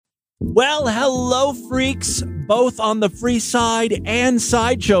Well, hello, freaks, both on the free side and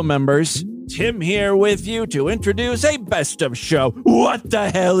sideshow members. Tim here with you to introduce a best of show. What the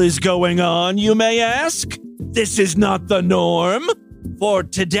hell is going on, you may ask? This is not the norm. For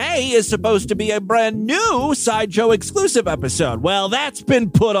today is supposed to be a brand new sideshow exclusive episode. Well, that's been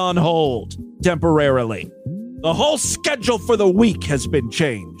put on hold temporarily. The whole schedule for the week has been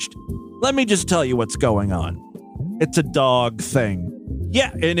changed. Let me just tell you what's going on. It's a dog thing.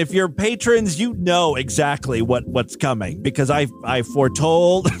 Yeah, and if you're patrons, you know exactly what's coming because I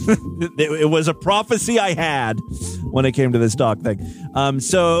foretold it was a prophecy I had when it came to this dog thing.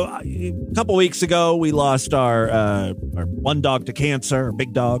 So a couple weeks ago, we lost our one dog to cancer, our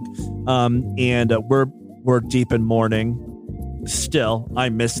big dog, and we're deep in mourning. Still, I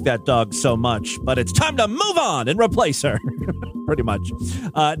miss that dog so much, but it's time to move on and replace her, pretty much.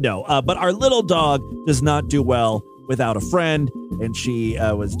 But our little dog does not do well without a friend, and she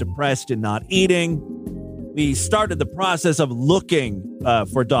was depressed and not eating. We started the process of looking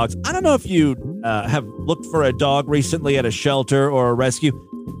for dogs. I don't know if you have looked for a dog recently at a shelter or a rescue.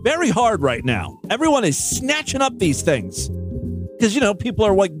 Very hard right now. Everyone is snatching up these things because, people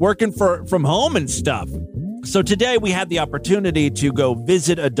are like working from home and stuff. So today we had the opportunity to go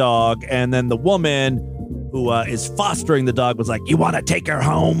visit a dog, and then the woman who is fostering the dog was like, "You want to take her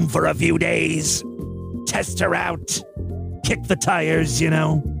home for a few days? Test her out. Kick the tires,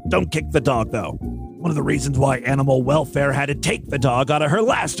 Don't kick the dog, though." One of the reasons why animal welfare had to take the dog out of her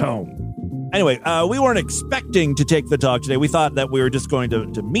last home. Anyway, we weren't expecting to take the dog today. We thought that we were just going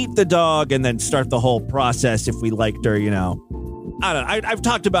to meet the dog and then start the whole process if we liked her, I don't know. I've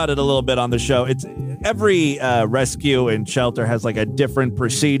talked about it a little bit on the show. It's every rescue and shelter has like a different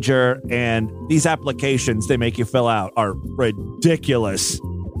procedure, and these applications they make you fill out are ridiculous.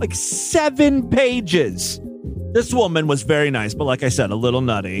 Like 7 pages. This woman was very nice, but like I said, a little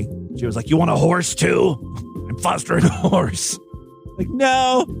nutty. She was like, "You want a horse too? I'm fostering a horse." Like,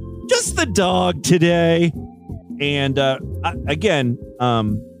 no, just the dog today. And I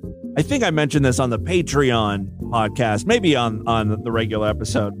think I mentioned this on the Patreon podcast, maybe on the regular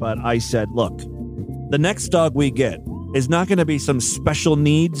episode, but I said, look, the next dog we get is not going to be some special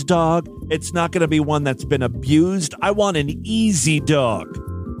needs dog. It's not going to be one that's been abused. I want an easy dog,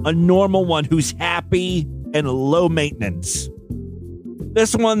 a normal one who's happy and low maintenance.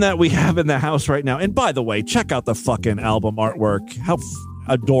 This one that we have in the house right now. And by the way, check out the fucking album artwork. How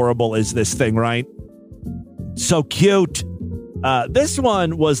adorable is this thing, right? So cute. This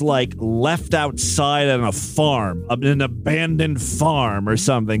one was like left outside on a farm, an abandoned farm or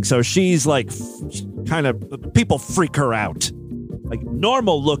something. So she's like kind of, people freak her out. Like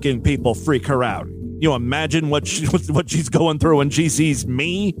normal looking people freak her out. You imagine what she's going through when she sees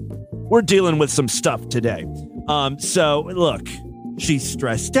me? We're dealing with some stuff today. So look, she's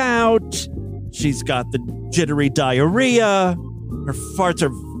stressed out. She's got the jittery diarrhea. Her farts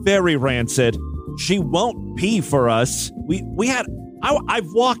are very rancid. She won't pee for us. I've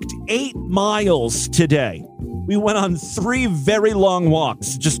walked 8 miles today. We went on 3 very long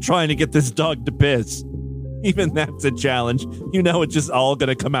walks just trying to get this dog to piss. Even that's a challenge. It's just all going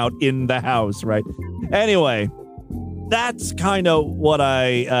to come out in the house, right? Anyway, that's kind of what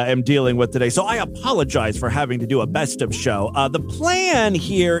I am dealing with today. So I apologize for having to do a best of show. The plan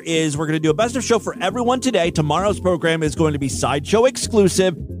here is we're going to do a best of show for everyone today. Tomorrow's program is going to be sideshow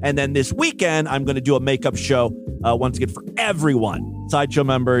exclusive. And then this weekend, I'm going to do a makeup show once again for everyone, sideshow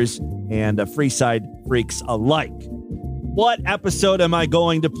members and free side freaks alike. What episode am I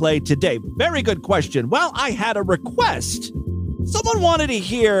going to play today? Very good question. Well, I had a request. Someone wanted to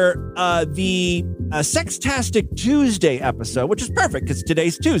hear the Sextastic Tuesday episode, which is perfect because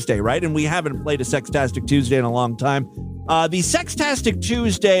today's Tuesday, right? And we haven't played a Sextastic Tuesday in a long time. The Sextastic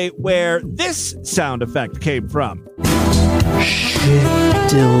Tuesday where this sound effect came from. Shit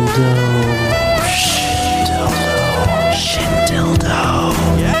dildo. Shit dildo. Shit dildo.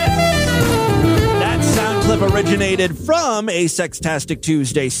 Yes! That sound clip originated from a Sextastic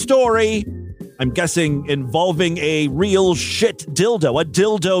Tuesday story. I'm guessing involving a real shit dildo, a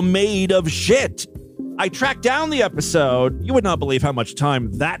dildo made of shit. I tracked down the episode. You would not believe how much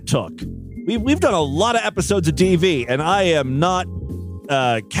time that took. We've done a lot of episodes of DV, and I am not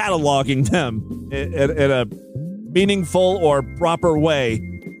cataloging them in a meaningful or proper way.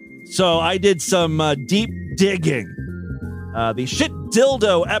 So I did some deep digging. The shit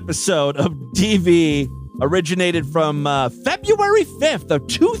dildo episode of DV originated from February 5th of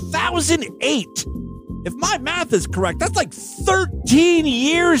 2008. If my math is correct, that's like 13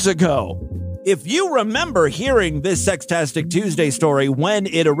 years ago. If you remember hearing this Sextastic Tuesday story when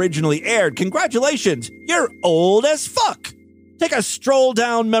it originally aired, congratulations, you're old as fuck. take a stroll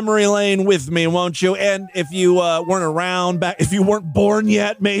down memory lane with me, won't you? And if you weren't around if you weren't born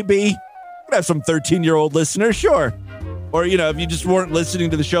yet, maybe you could have some 13-year-old listeners, sure. Or, if you just weren't listening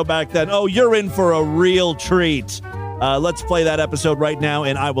to the show back then, you're in for a real treat. Let's play that episode right now,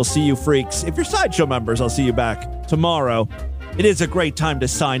 and I will see you freaks. If you're Sideshow members, I'll see you back tomorrow. It is a great time to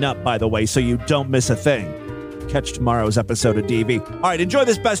sign up, by the way, so you don't miss a thing. Catch tomorrow's episode of DV. All right, enjoy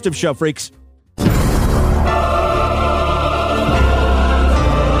this best of show, freaks.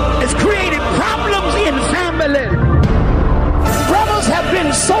 It's created problems in family. Brothers have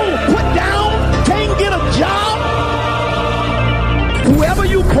been so put down, can't get a job. Whoever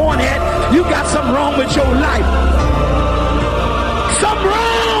you point at, you got something wrong with your life. Something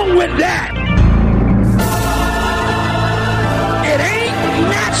wrong with that. It ain't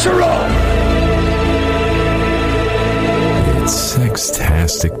natural. It's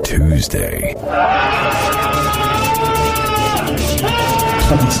Sextastic Tuesday.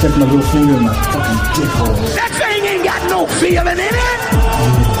 Fucking stick my little finger in my fucking dick hole. That thing ain't got no feeling in it.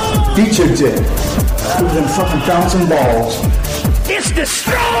 Eat your dick. Put them fucking bouncing balls. It's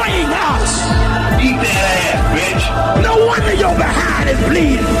destroying us. Eat that ass, bitch. No wonder you're behind and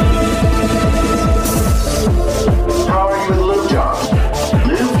bleeding. How are you with lube jobs?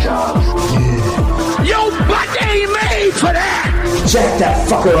 Lube jobs? Your butt ain't made for that. Jack that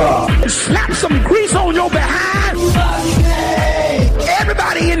fucker up. Slap some grease on your behind.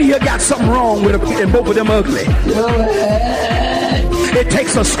 Everybody in here got something wrong with them, and both of them ugly. It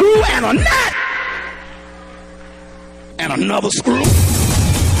takes a screw and a nut. And another screw.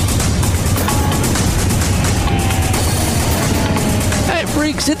 Hey,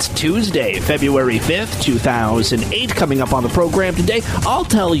 freaks, it's Tuesday, February 5th, 2008. Coming up on the program today, I'll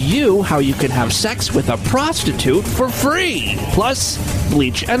tell you how you can have sex with a prostitute for free. Plus,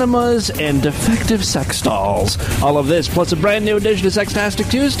 bleach enemas and defective sex dolls. All of this, plus a brand new edition of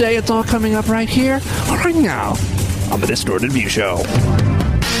Sextastic Tuesday. It's all coming up right here, right now, on the Distorted View Show.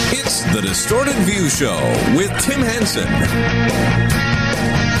 It's the Distorted View Show with Tim Henson.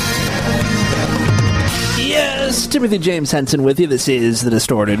 Yes, Timothy James Henson with you. This is the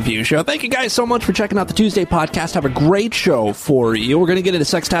Distorted View Show. Thank you guys so much for checking out the Tuesday podcast. Have a great show for you. We're going to get into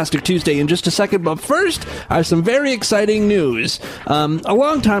Sextastic Tuesday in just a second, but first, I have some very exciting news. A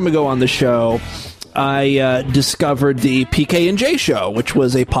long time ago on the show, I discovered the PK&J Show, which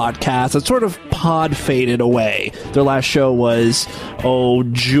was a podcast that sort of pod faded away. Their last show was,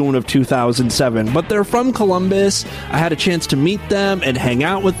 June of 2007. But they're from Columbus. I had a chance to meet them and hang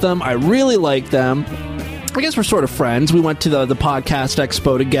out with them. I really like them. I guess we're sort of friends. We went to the podcast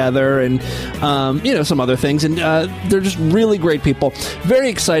expo together and, some other things. And they're just really great people. Very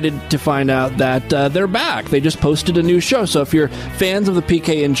excited to find out that they're back. They just posted a new show. So if you're fans of the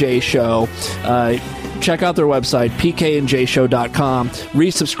PK&J Show, check out their website, pknjshow.com.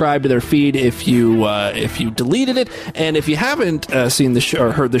 Resubscribe to their feed if you deleted it. And if you haven't seen the show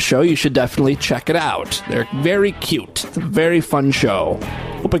or heard the show, you should definitely check it out. They're very cute. It's a very fun show.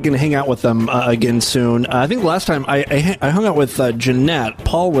 Hope I can hang out with them again soon. I think last time I hung out with Jeanette.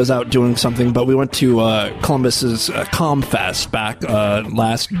 Paul was out doing something, but we went to Columbus's ComFest back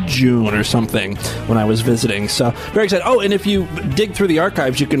last June or something when I was visiting. So very excited. Oh, and if you dig through the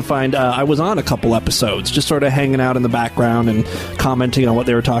archives, you can find I was on a couple episodes, just sort of hanging out in the background and commenting on what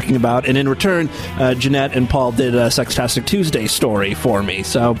they were talking about. And in return, Jeanette and Paul did a Sextastic Tuesday story for me.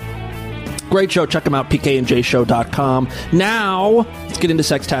 So great show. Check them out, pknjshow.com. Now, let's get into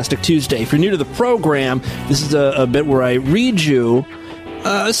Sextastic Tuesday. If you're new to the program, this is a bit where I read you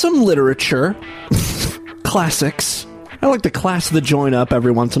some literature, classics. I like to class the joint up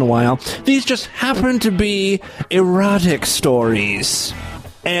every once in a while. These just happen to be erotic stories.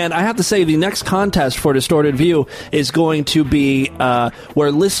 And I have to say, the next contest for Distorted View is going to be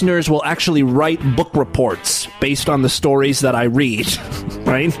where listeners will actually write book reports based on the stories that I read,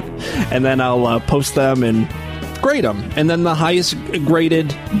 right? And then I'll post them and grade them. And then the highest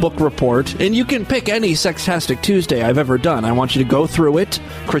graded book report, and you can pick any Sextastic Tuesday I've ever done. I want you to go through it,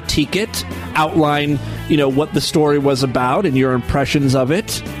 critique it, outline, what the story was about and your impressions of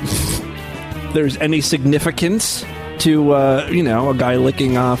it. If there's any significance to, a guy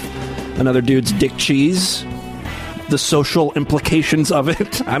licking off another dude's dick cheese, the social implications of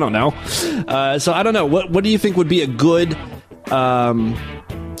it. I don't know. So I don't know. What do you think would be a good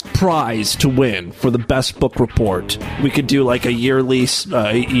prize to win for the best book report. We could do like a year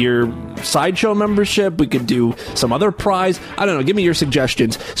sideshow membership. We could do some other prize. I don't know. Give me your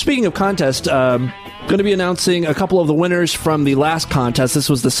suggestions. Speaking of contest, going to be announcing a couple of the winners from the last contest. This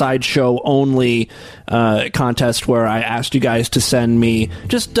was the sideshow only contest where I asked you guys to send me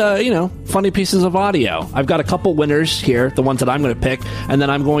just, funny pieces of audio. I've got a couple winners here, the ones that I'm going to pick, and then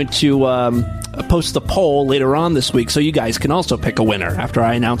I'm going to post the poll later on this week so you guys can also pick a winner after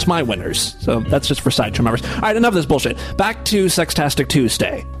I announce my winners. So that's just for sideshow members. All right, enough of this bullshit. Back to Sextastic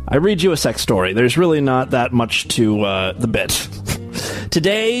Tuesday. I read you a sex story. There's really not that much to the bit.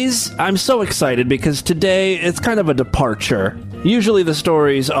 I'm so excited because today it's kind of a departure. Usually the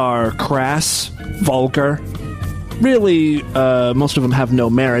stories are crass, vulgar. Really, most of them have no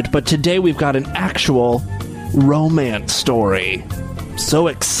merit, but today we've got an actual romance story. So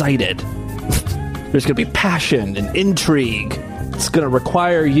excited. There's going to be passion and intrigue. It's going to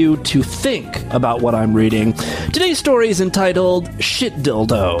require you to think about what I'm reading. Today's story is entitled Shit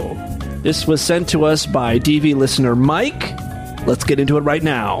Dildo. This was sent to us by DV listener Mike. Let's get into it right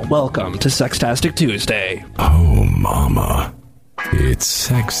now. Welcome to Sextastic Tuesday. Oh, mama. It's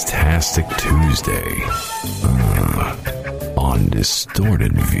Sextastic Tuesday. On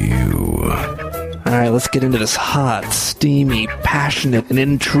Distorted View. Alright, let's get into this hot, steamy, passionate, and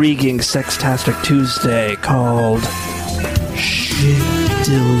intriguing Sextastic Tuesday called Shit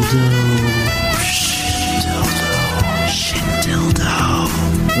Dildo. Shit Dildo.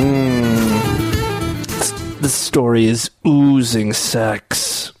 This story is oozing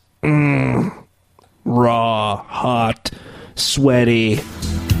sex. Raw, hot, sweaty.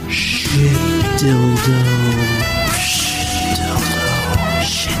 Shit dildo. Shit dildo.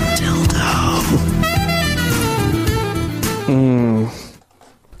 Shit dildo.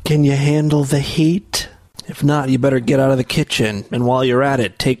 Can you handle the heat? If not, you better get out of the kitchen. And while you're at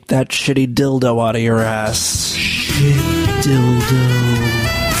it, take that shitty dildo out of your ass. Shit dildo.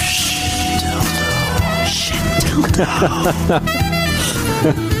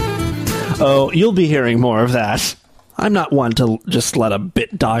 Oh, you'll be hearing more of that. I'm not one to just let a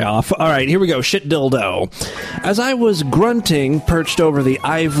bit die off. Alright, here we go. Shit dildo. As I was grunting, perched over the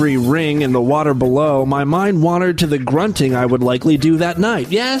ivory ring in the water below, my mind wandered to the grunting I would likely do that night.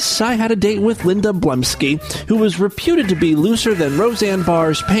 Yes, I had a date with Linda Blemsky, who was reputed to be looser than Roseanne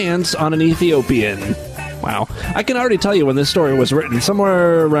Barr's pants on an Ethiopian. Wow. I can already tell you when this story was written,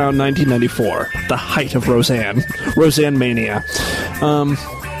 somewhere around 1994. The height of Roseanne. Roseanne mania.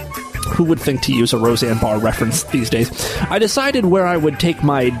 Who would think to use a Roseanne Barr reference these days? I decided where I would take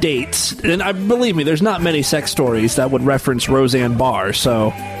my dates, and believe me, there's not many sex stories that would reference Roseanne Barr,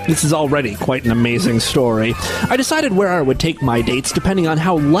 so this is already quite an amazing story. I decided where I would take my dates depending on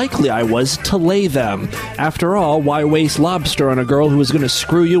how likely I was to lay them. After all, why waste lobster on a girl who was going to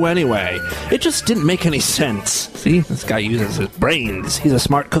screw you anyway? It just didn't make any sense. See, this guy uses his brains. He's a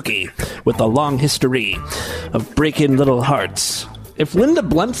smart cookie with a long history of breaking little hearts. If Linda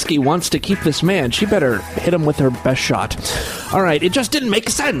Blemsky wants to keep this man, she better hit him with her best shot. Alright, it just didn't make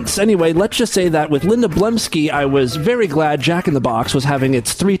sense. Anyway, let's just say that with Linda Blemsky, I was very glad Jack in the Box was having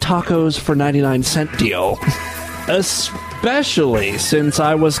its 3 tacos for 99-cent deal. Especially since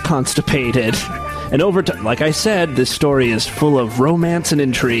I was constipated. And over time, like I said, this story is full of romance and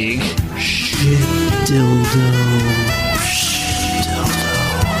intrigue. Shit dildo. Shit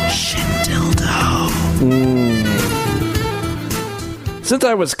dildo. Shit dildo. Since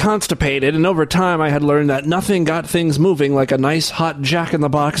I was constipated, and over time I had learned that nothing got things moving like a nice hot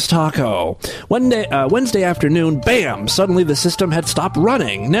Jack-in-the-Box taco. Wednesday afternoon, bam! Suddenly the system had stopped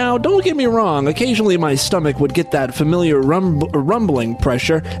running. Now, don't get me wrong, occasionally my stomach would get that familiar rumbling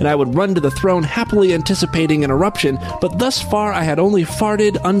pressure, and I would run to the throne happily anticipating an eruption, but thus far I had only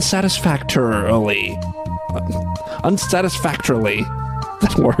farted unsatisfactorily. Unsatisfactorily.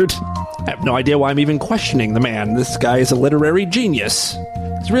 That word. I have no idea why I'm even questioning the man. This guy is a literary genius.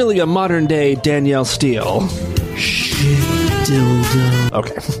 He's really a modern-day Danielle Steele. Shit dildo.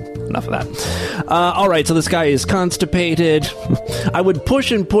 Okay, enough of that. Alright, so this guy is constipated. I would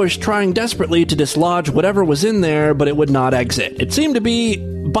push and push, trying desperately to dislodge whatever was in there, but it would not exit. It seemed to be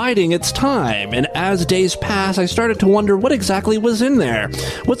biding its time, and as days passed, I started to wonder what exactly was in there.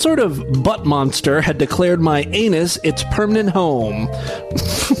 What sort of butt monster had declared my anus its permanent home?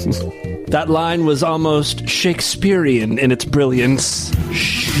 That line was almost Shakespearean in its brilliance.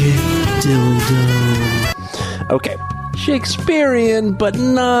 Shit dildo. Okay, Shakespearean, but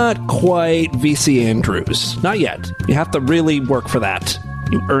not quite V.C. Andrews. Not yet. You have to really work for that.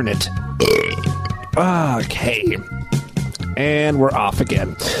 You earn it. Okay. And we're off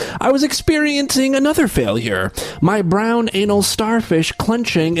again. I was experiencing another failure. My brown anal starfish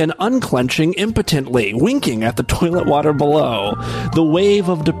clenching and unclenching impotently, winking at the toilet water below. The wave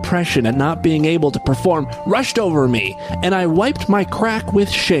of depression at not being able to perform rushed over me, and I wiped my crack with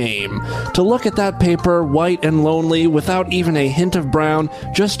shame. To look at that paper, white and lonely, without even a hint of brown,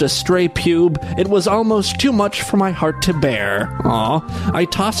 just a stray pube, it was almost too much for my heart to bear. Aw. I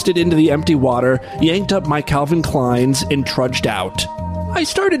tossed it into the empty water, yanked up my Calvin Kleins, and trudged out. I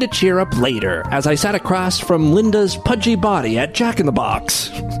started to cheer up later as I sat across from Linda's pudgy body at Jack in the Box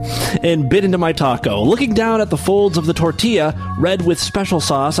and bit into my taco. Looking down at the folds of the tortilla, red with special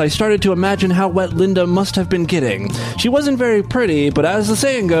sauce, I started to imagine how wet Linda must have been getting. She wasn't very pretty, but as the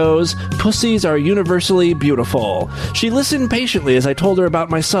saying goes, pussies are universally beautiful. She listened patiently as I told her about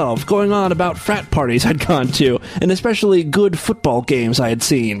myself, going on about frat parties I'd gone to, and especially good football games I had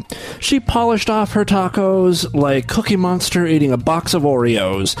seen. She polished off her tacos like Cookie Monster eating a box of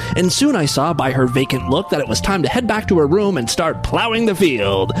Oreos, and soon I saw by her vacant look that it was time to head back to her room and start plowing the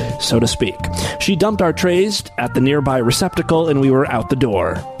field, so to speak. She dumped our trays at the nearby receptacle and we were out the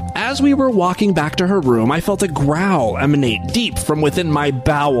door. As we were walking back to her room, I felt a growl emanate deep from within my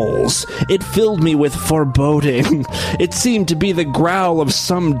bowels. It filled me with foreboding. It seemed to be the growl of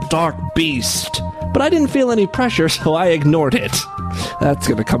some dark beast. But I didn't feel any pressure, so I ignored it. That's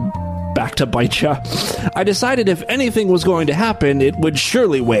gonna come back to bite ya. I decided if anything was going to happen, it would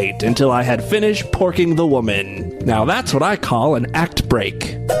surely wait until I had finished porking the woman. Now that's what I call an act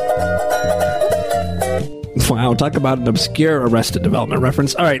break. Wow, talk about an obscure Arrested Development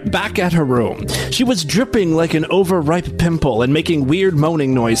reference. Alright, back at her room. She was dripping like an overripe pimple and making weird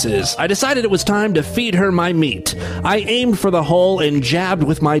moaning noises. I decided it was time to feed her my meat. I aimed for the hole and jabbed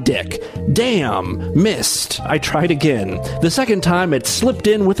with my dick. Damn, missed. I tried again. The second time it slipped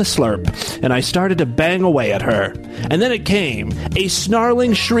in with a slurp, and I started to bang away at her. And then it came, a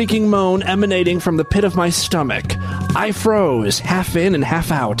snarling, shrieking moan emanating from the pit of my stomach. I froze, half in and half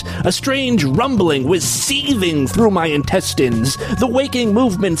out. A strange rumbling was seething through my intestines. The waking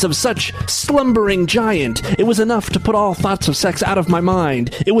movements of such slumbering giant. It was enough to put all thoughts of sex out of my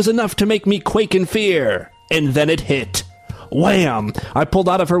mind. It was enough to make me quake in fear. And then it hit. Wham! I pulled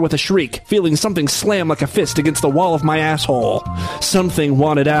out of her with a shriek, feeling something slam like a fist against the wall of my asshole. Something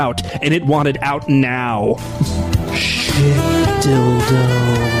wanted out, and it wanted out now. Shit dildo.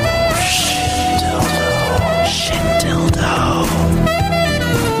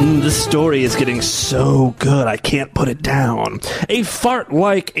 This story is getting so good, I can't put it down. A fart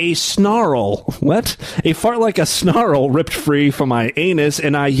like a snarl. What? A fart like a snarl ripped free from my anus,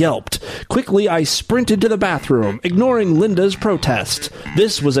 and I yelped. Quickly, I sprinted to the bathroom, ignoring Linda's protest.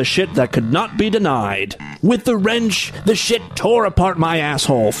 This was a shit that could not be denied. With the wrench, the shit tore apart my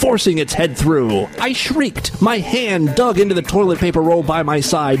asshole, forcing its head through. I shrieked. My hand dug into the toilet paper roll by my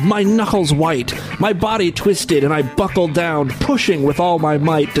side, my knuckles white. My body twisted, and I buckled down, pushing with all my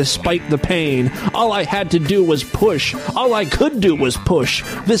might despite the pain. All I had to do was push. All I could do was push.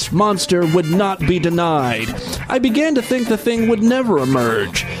 This monster would not be denied. I began to think the thing would never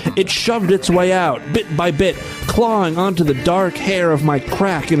emerge. It shoved its way out, bit by bit, clawing onto the dark hair of my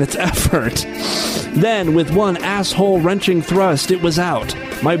crack in its effort. Then, with one asshole-wrenching thrust, it was out.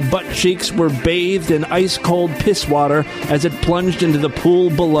 My butt cheeks were bathed in ice-cold piss water as it plunged into the pool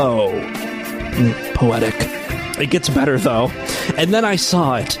below. Poetic. It gets better, though. And then I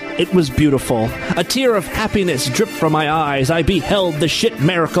saw it. It was beautiful. A tear of happiness dripped from my eyes. I beheld the shit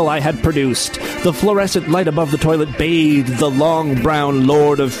miracle I had produced. The fluorescent light above the toilet bathed the long brown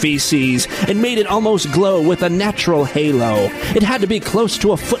lord of feces and made it almost glow with a natural halo. It had to be close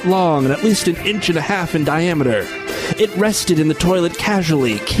to a foot long and at least 1.5 inches in diameter. It rested in the toilet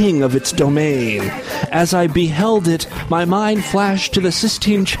casually, king of its domain. As I beheld it, my mind flashed to the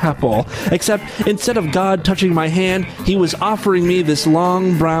Sistine Chapel, except instead of God touching my hand, he was offering me this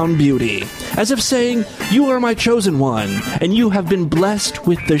long brown beauty, as if saying, "You are my chosen one, and you have been blessed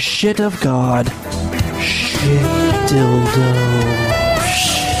with the shit of God." Shit dildo.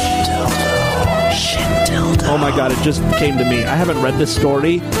 Shit dildo. Shit dildo. Oh my god, it just came to me. I haven't read this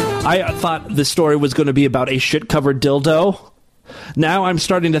story. I thought this story was going to be about a shit-covered dildo. Now I'm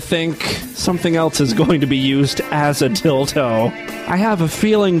starting to think something else is going to be used as a dildo. I have a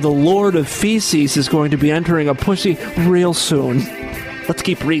feeling the Lord of Feces is going to be entering a pussy real soon. Let's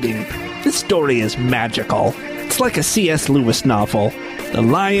keep reading. This story is magical. It's like a C.S. Lewis novel. The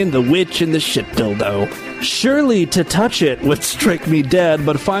lion, the witch, and the shit dildo. Surely to touch it would strike me dead,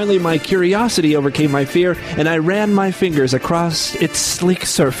 but finally my curiosity overcame my fear, and I ran my fingers across its sleek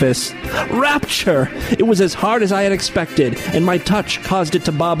surface. Rapture! It was as hard as I had expected, and my touch caused it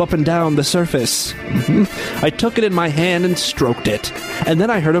to bob up and down the surface. I took it in my hand and stroked it, and then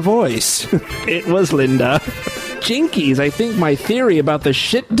I heard a voice. It was Linda. Jinkies, I think my theory about the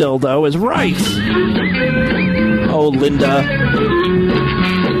shit dildo is right. Oh, Linda.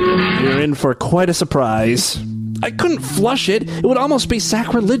 You're in for quite a surprise. I couldn't flush it. It would almost be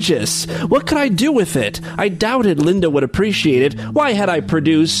sacrilegious. What could I do with it? I doubted Linda would appreciate it. Why had I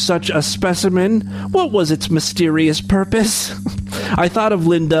produced such a specimen? What was its mysterious purpose? I thought of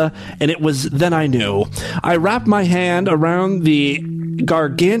Linda, and it was then I knew. I wrapped my hand around the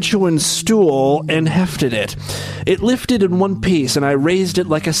gargantuan stool and hefted it. It lifted in one piece, and I raised it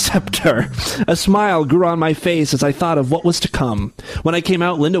like a scepter. A smile grew on my face as I thought of what was to come. When I came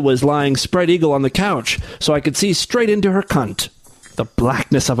out, Linda was lying spread eagle on the couch, so I could see straight into her cunt. The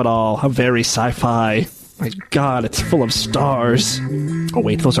blackness of it all, how very sci-fi. My God, it's full of stars. Oh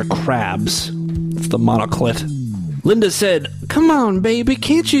wait, those are crabs. It's the monoclit. Linda said, "Come on, baby,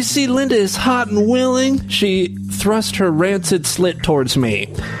 can't you see Linda is hot and willing?" She thrust her rancid slit towards me.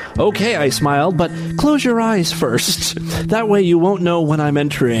 "Okay," I smiled, "but close your eyes first. That way you won't know when I'm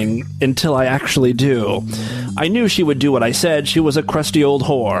entering until I actually do." I knew she would do what I said. She was a crusty old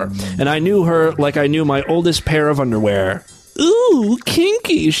whore, and I knew her like I knew my oldest pair of underwear. "Ooh,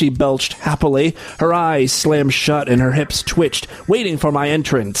 kinky," she belched happily. Her eyes slammed shut and her hips twitched, waiting for my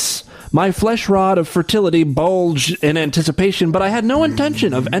entrance. My flesh rod of fertility bulged in anticipation, but I had no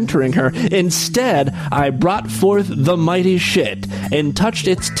intention of entering her. Instead, I brought forth the mighty shit and touched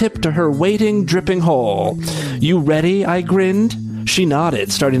its tip to her waiting, dripping hole. "You ready?" I grinned. She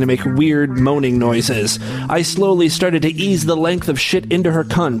nodded, starting to make weird moaning noises. I slowly started to ease the length of shit into her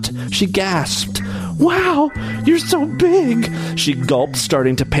cunt. She gasped. "Wow, you're so big!" She gulped,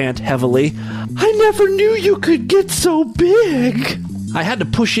 starting to pant heavily. "I never knew you could get so big!" I had to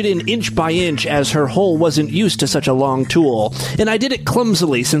push it in inch by inch as her hole wasn't used to such a long tool, and I did it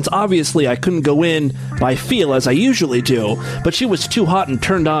clumsily since obviously I couldn't go in by feel as I usually do, but she was too hot and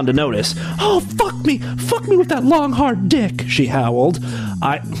turned on to notice. "Oh, fuck me with that long hard dick," she howled.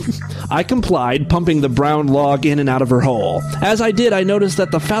 I complied, pumping the brown log in and out of her hole. As I did, I noticed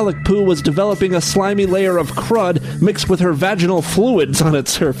that the phallic poo was developing a slimy layer of crud mixed with her vaginal fluids on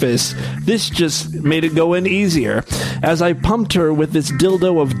its surface. This just made it go in easier. As I pumped her with this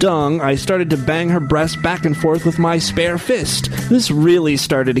dildo of dung, I started to bang her breast back and forth with my spare fist. This really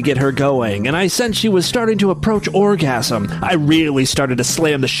started to get her going, and I sensed she was starting to approach orgasm. I really started to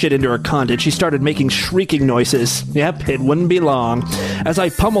slam the shit into her cunt, and she started making shrieking noises. Yep, it wouldn't be long. As I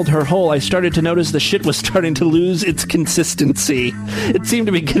pummeled her hole, I started to notice the shit was starting to lose its consistency. It seemed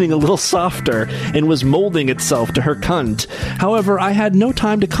to be getting a little softer and was molding itself to her cunt. However, I had no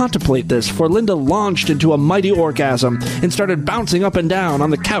time to contemplate this, for Linda launched into a mighty orgasm and started bouncing up and down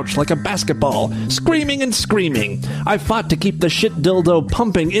on the couch like a basketball, screaming and screaming. I fought to keep the shit dildo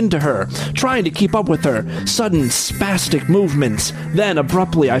pumping into her, trying to keep up with her sudden spastic movements. Then,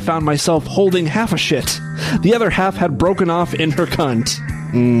 abruptly, I found myself holding half a shit. The other half had broken off in her cunt.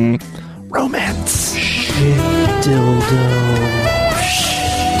 Romance. Shit dildo.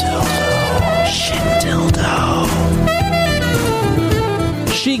 Shit dildo. Shit dildo.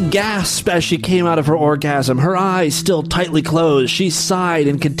 She gasped as she came out of her orgasm, her eyes still tightly closed. She sighed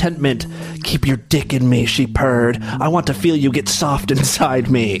in contentment. "Keep your dick in me," she purred. "I want to feel you get soft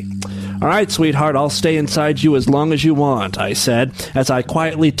inside me." "All right, sweetheart, I'll stay inside you as long as you want," I said, as I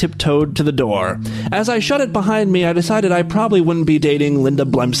quietly tiptoed to the door. As I shut it behind me, I decided I probably wouldn't be dating Linda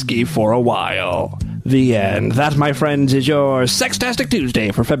Blemsky for a while. The end. That, my friends, is your Sextastic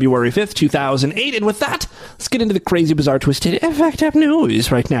Tuesday for February 5th, 2008. And with that, let's get into the crazy, bizarre, twisted, effed up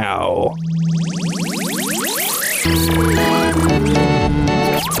news right now.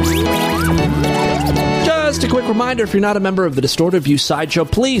 Just a quick reminder, if you're not a member of the Distorted View Sideshow,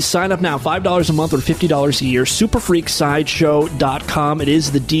 please sign up now. $5 a month or $50 a year. Superfreaksideshow.com. It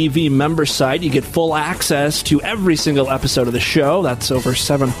is the DV member site. You get full access to every single episode of the show. That's over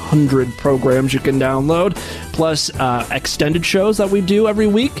 700 programs you can download. Plus extended shows that we do every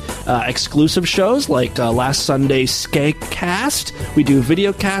week. Exclusive shows like last Sunday's Skagcast. We do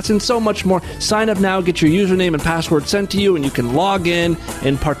video casts and so much more. Sign up now. Get your username and password sent to you, and you can log in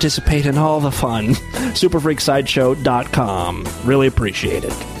and participate in all the fun. Superfreaksideshow.com. Really appreciate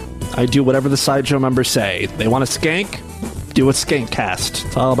it. I do whatever the Sideshow members say. They want to skank? Do a Skankcast.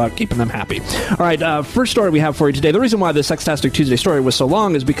 It's all about keeping them happy. All right, first story we have for you today. The reason why the Sextastic Tuesday story was so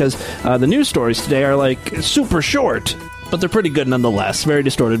long is because the news stories today are, like, super short. but they're pretty good nonetheless. Very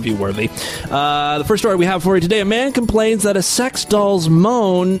distorted view worthy. The first story we have for you today, a man complains that a sex doll's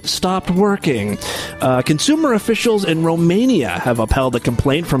moan stopped working. Consumer officials in Romania have upheld a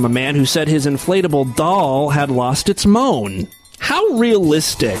complaint from a man who said his inflatable doll had lost its moan. How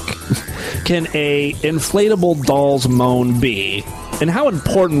realistic can a inflatable doll's moan be? And how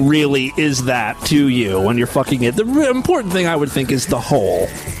important really is that to you when you're fucking it? The important thing I would think is the hole.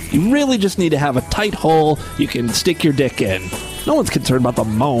 You really just need to have a tight hole you can stick your dick in. No one's concerned about the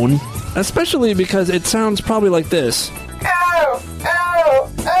moan, especially because it sounds probably like this. Ow, ow,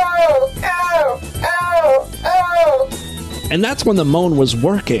 ow, ow, ow, ow. And that's when the moan was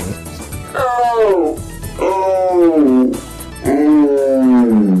working. Ow, ow,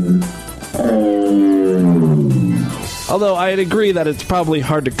 although I'd agree that it's probably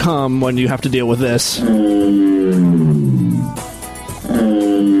hard to come when you have to deal with this.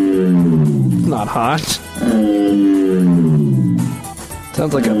 Not hot.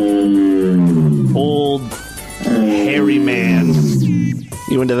 Sounds like a old hairy man.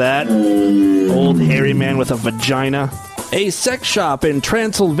 You into that? Old hairy man with a vagina. A sex shop in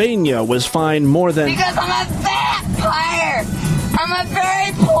Transylvania was fined more than... Because I'm a vampire! I'm a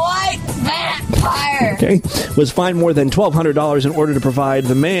very polite vampire! Okay. Was fined more than $1,200 in order to provide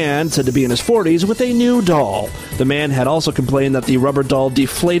the man, said to be in his 40s, with a new doll. The man had also complained that the rubber doll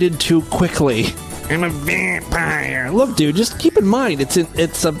deflated too quickly. I'm a vampire. Look, dude, just keep in mind, it's an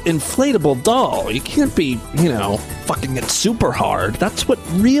inflatable doll. You can't be, fucking it super hard. That's what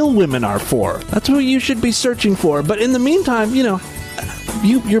real women are for. That's what you should be searching for. But in the meantime,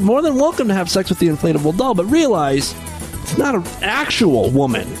 you're more than welcome to have sex with the inflatable doll, but realize it's not an actual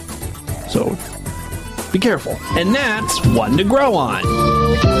woman. So, be careful. And that's one to grow on.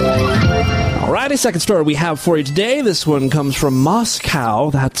 Alrighty, second story we have for you today. This one comes from Moscow.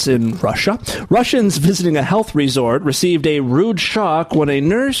 That's in Russia. Russians visiting a health resort received a rude shock when a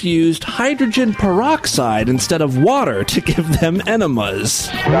nurse used hydrogen peroxide instead of water to give them enemas.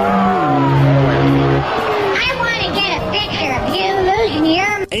 I want to get a picture of you losing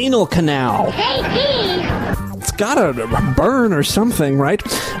your Anal canal. Hey, geez. It's gotta burn or something, right?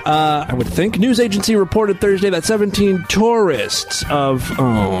 I would think. News agency reported Thursday that 17 tourists of...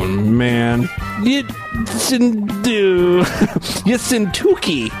 Oh, man.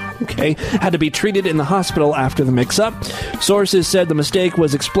 Yasintuki, okay, had to be treated in the hospital after the mix-up. Sources said the mistake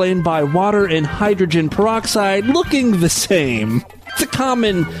was explained by water and hydrogen peroxide looking the same. It's a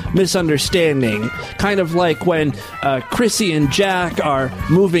common misunderstanding, kind of like when Chrissy and Jack are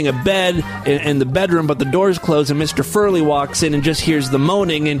moving a bed in the bedroom, but the door's closed and Mr. Furley walks in and just hears the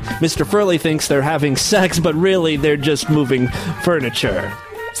moaning, and Mr. Furley thinks they're having sex, but really they're just moving furniture.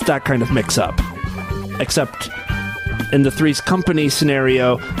 It's that kind of mix-up. Except in the Three's Company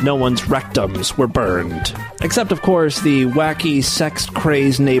scenario, no one's rectums were burned. Except, of course, the wacky,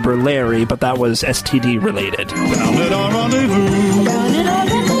 sex-crazed neighbor Larry, but that was STD related.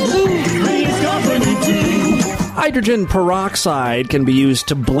 Hydrogen peroxide can be used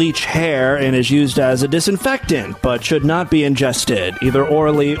to bleach hair and is used as a disinfectant, but should not be ingested, either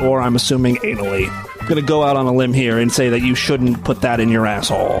orally or, I'm assuming, anally. I'm going to go out on a limb here and say that you shouldn't put that in your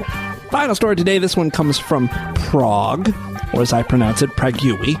asshole. Final story today, this one comes from Prague, or as I pronounce it, Prague.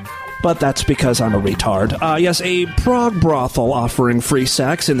 But that's because I'm a retard. Yes, a Prague brothel offering free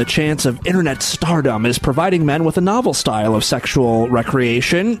sex and the chance of internet stardom is providing men with a novel style of sexual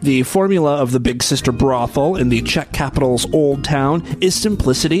recreation. The formula of the big sister brothel in the Czech capital's Old Town is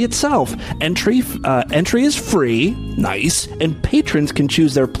simplicity itself. Entry is free, nice, and patrons can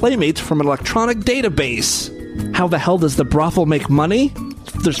choose their playmates from an electronic database. How the hell does the brothel make money?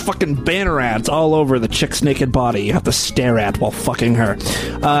 There's fucking banner ads all over the chick's naked body you have to stare at while fucking her.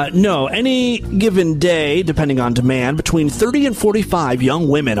 No, any given day, depending on demand, between 30 and 45 young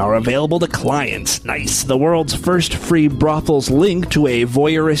women are available to clients. Nice. The world's first free brothel's link to a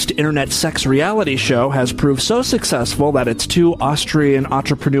voyeurist internet sex reality show has proved so successful that its two Austrian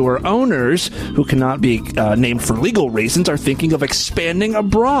entrepreneur owners, who cannot be named for legal reasons, are thinking of expanding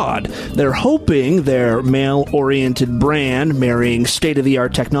abroad. They're hoping their male-oriented brand, marrying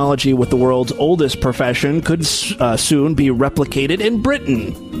state-of-the-art technology with the world's oldest profession, could soon be replicated in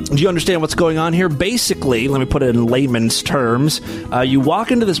Britain. Do you understand what's going on here? Basically, let me put it in layman's terms, you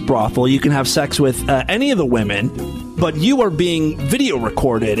walk into this brothel, you can have sex with any of the women, but you are being video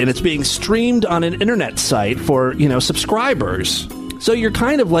recorded, and it's being streamed on an internet site for, subscribers. So you're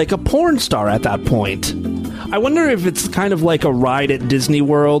kind of like a porn star at that point. I wonder if it's kind of like a ride at Disney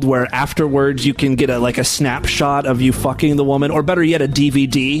World where afterwards you can get a snapshot of you fucking the woman, or better yet, a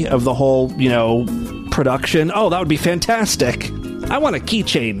DVD of the whole, production. Oh, that would be fantastic. I want a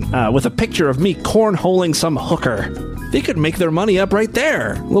keychain with a picture of me cornholing some hooker. They could make their money up right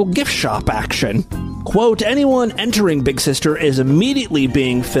there. A little gift shop action. Quote, anyone entering Big Sister is immediately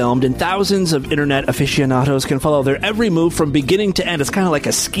being filmed, and thousands of internet aficionados can follow their every move from beginning to end. It's kind of like a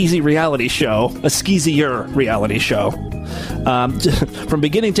skeezy reality show. A skeezier reality show. From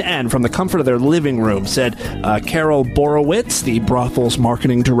beginning to end, from the comfort of their living room, said Carol Borowitz, the brothel's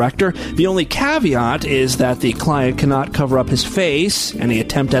marketing director. The only caveat is that the client cannot cover up his face. Any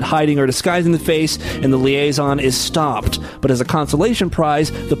attempt at hiding or disguising the face and the liaison is stopped. But as a consolation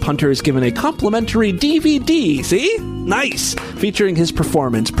prize, the punter is given a complimentary DVD, see? Nice! Featuring his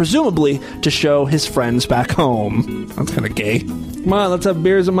performance, presumably to show his friends back home. That's kind of gay. Come on, let's have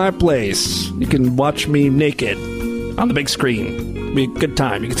beers at my place. You can watch me naked on the big screen. It'll be a good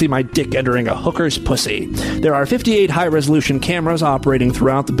time. You can see my dick entering a hooker's pussy. There are 58 high-resolution cameras operating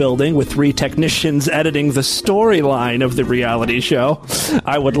throughout the building, with 3 technicians editing the storyline of the reality show.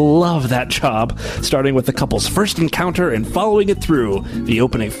 I would love that job, starting with the couple's first encounter and following it through the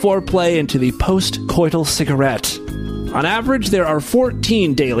opening foreplay into the post-coital cigarette. On average, there are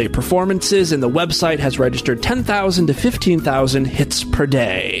 14 daily performances, and the website has registered 10,000 to 15,000 hits per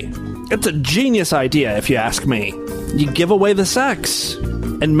day. It's a genius idea, if you ask me. You give away the sex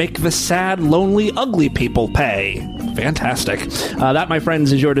and make the sad, lonely, ugly people pay. Fantastic. That, my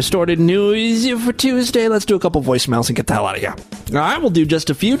friends, is your Distorted News for Tuesday. Let's do a couple voicemails and get the hell out of here. All right, we'll do just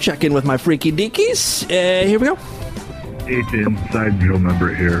a few. Check in with my freaky deakies. Here we go. Hey, Tim, Sideshow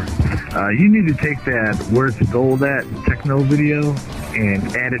member here. You need to take that Where's the Gold At techno video and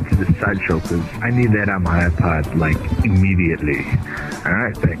add it to the Sideshow, because I need that on my iPod, like, immediately. All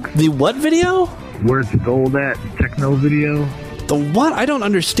right, thanks. The what video? Where's the Gold At techno video. The what? I don't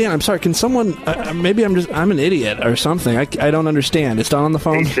understand. I'm sorry. Can someone... maybe I'm an idiot or something. I don't understand. It's done on the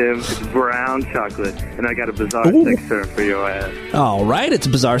phone? Hey, Tim. It's brown chocolate, and I got a bizarre sex term for your ass. All right. It's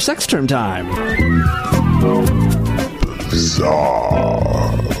bizarre sex term time.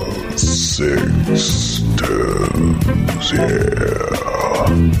 Bizarre sex terms, yeah.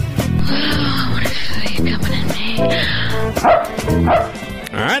 What if you're coming at me?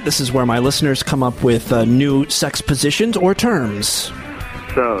 All right, this is where my listeners come up with new sex positions or terms.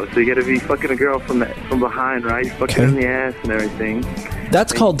 So you gotta be fucking a girl from behind, right? Fucking her in the ass and everything.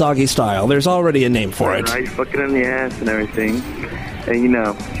 That's called doggy style. There's already a name for it. Right, fucking her in the ass and everything. And, you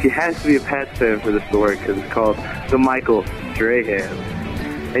know, she has to be a Pats fan for this story, because it's called the Michael Strahan.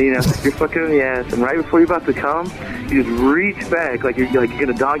 And, you know, you're fucking her in the ass, and right before you're about to come, you just reach back like you're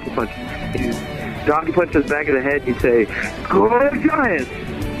gonna donkey punch. You just donkey punch the back of the head, and you say, "Go Giants!"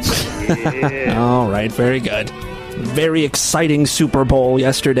 Yeah. All right, very good. Very exciting Super Bowl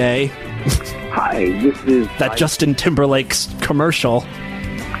yesterday. Hi, this is... that Justin Timberlake's commercial.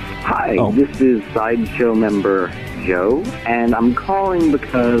 Hi, This is Sideshow member Joe, and I'm calling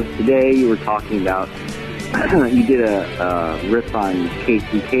because today you were talking about... you did a riff on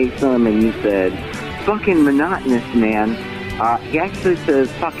Casey Kasem, and you said, fucking monotonous, man. He actually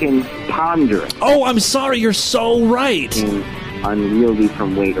says fucking ponderous. Oh, I'm sorry, you're so right. Unwieldy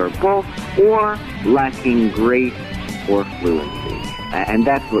from weight or bulk, or lacking grace or fluency. And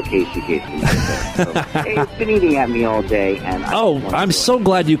that's what Casey Kasem said. So, hey, it's been eating at me all day. And I'm so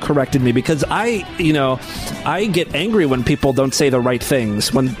glad you corrected me, because I get angry when people don't say the right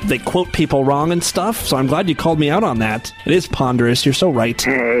things, when they quote people wrong and stuff. So I'm glad you called me out on that. It is ponderous. You're so right.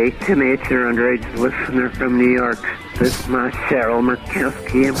 Hey, Tim H., your underage listener from New York. This is my Cheryl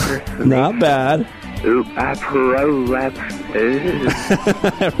Murkowski impersonation. Not bad. Oop, I prolapse.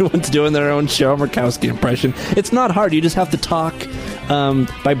 Everyone's doing their own Cheryl Murkowski impression. It's not hard. You just have to talk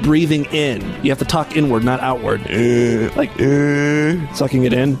by breathing in. You have to talk inward, not outward. Sucking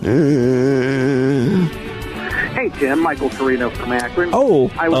it in. Hey, Tim. Michael Carino from Akron.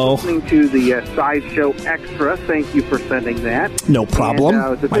 I was listening to the Sideshow Extra. Thank you for sending that. No problem.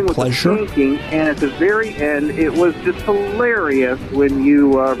 And, my pleasure. Painting, and at the very end, it was just hilarious when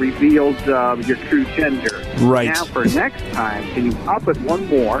you revealed your true gender. Right. Now, for next time, can you up it one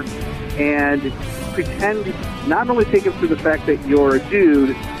more and pretend, not only take it through the fact that you're a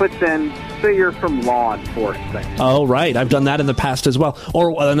dude, but then say you're from law enforcement. Oh, right. I've done that in the past as well.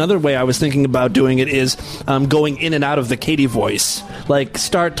 Or another way I was thinking about doing it is going in and out of the Katie voice. Like,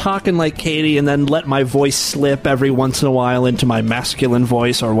 start talking like Katie and then let my voice slip every once in a while into my masculine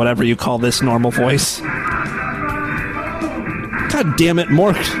voice, or whatever you call this normal voice. God damn it,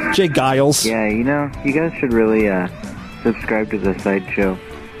 more Jay Giles. Yeah, you know, you guys should really subscribe to the Sideshow.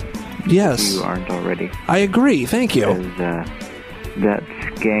 Yes. If you aren't already. I agree. Thank you. That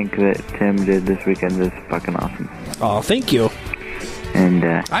skank that Tim did this weekend is fucking awesome. Oh, thank you. And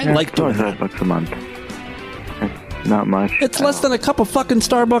I like doing that. $25 a month. That's not much. It's less than a cup of fucking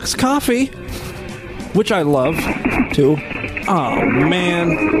Starbucks coffee. which I love, too. Oh,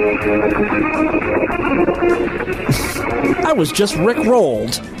 man. I was just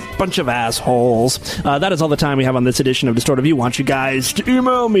Rick-rolled. Bunch of assholes. That is all the time we have on this edition of Distorted View. Want you guys to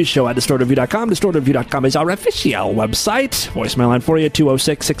email me, show at distortedview.com. Distortedview.com is our official website. Voicemail line for you,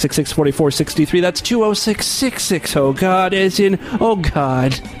 206-666-4463. That's 206-66. Oh, God, as in, oh,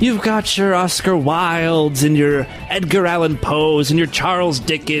 God. You've got your Oscar Wildes and your Edgar Allan Poes and your Charles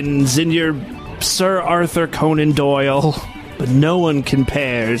Dickens and your Sir Arthur Conan Doyle. But no one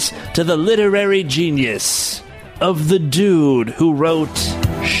compares to the literary genius of the dude who wrote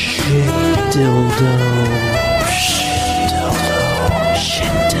Shit Dildo. Shit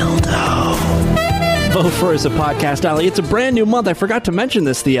Dildo. Vote for us at Podcast Alley. It's a brand new month. I forgot to mention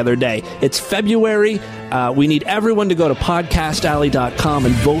this the other day. It's February. We need everyone to go to podcastalley.com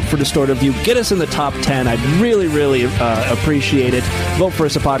and vote for Distorted View. Get us in the top 10. I'd really, really appreciate it. Vote for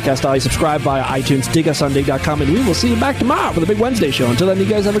us at Podcast Alley. Subscribe via iTunes. Dig us on dig.com. And we will see you back tomorrow for the Big Wednesday show. Until then, you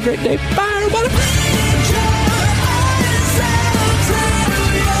guys have a great day. Bye, everybody.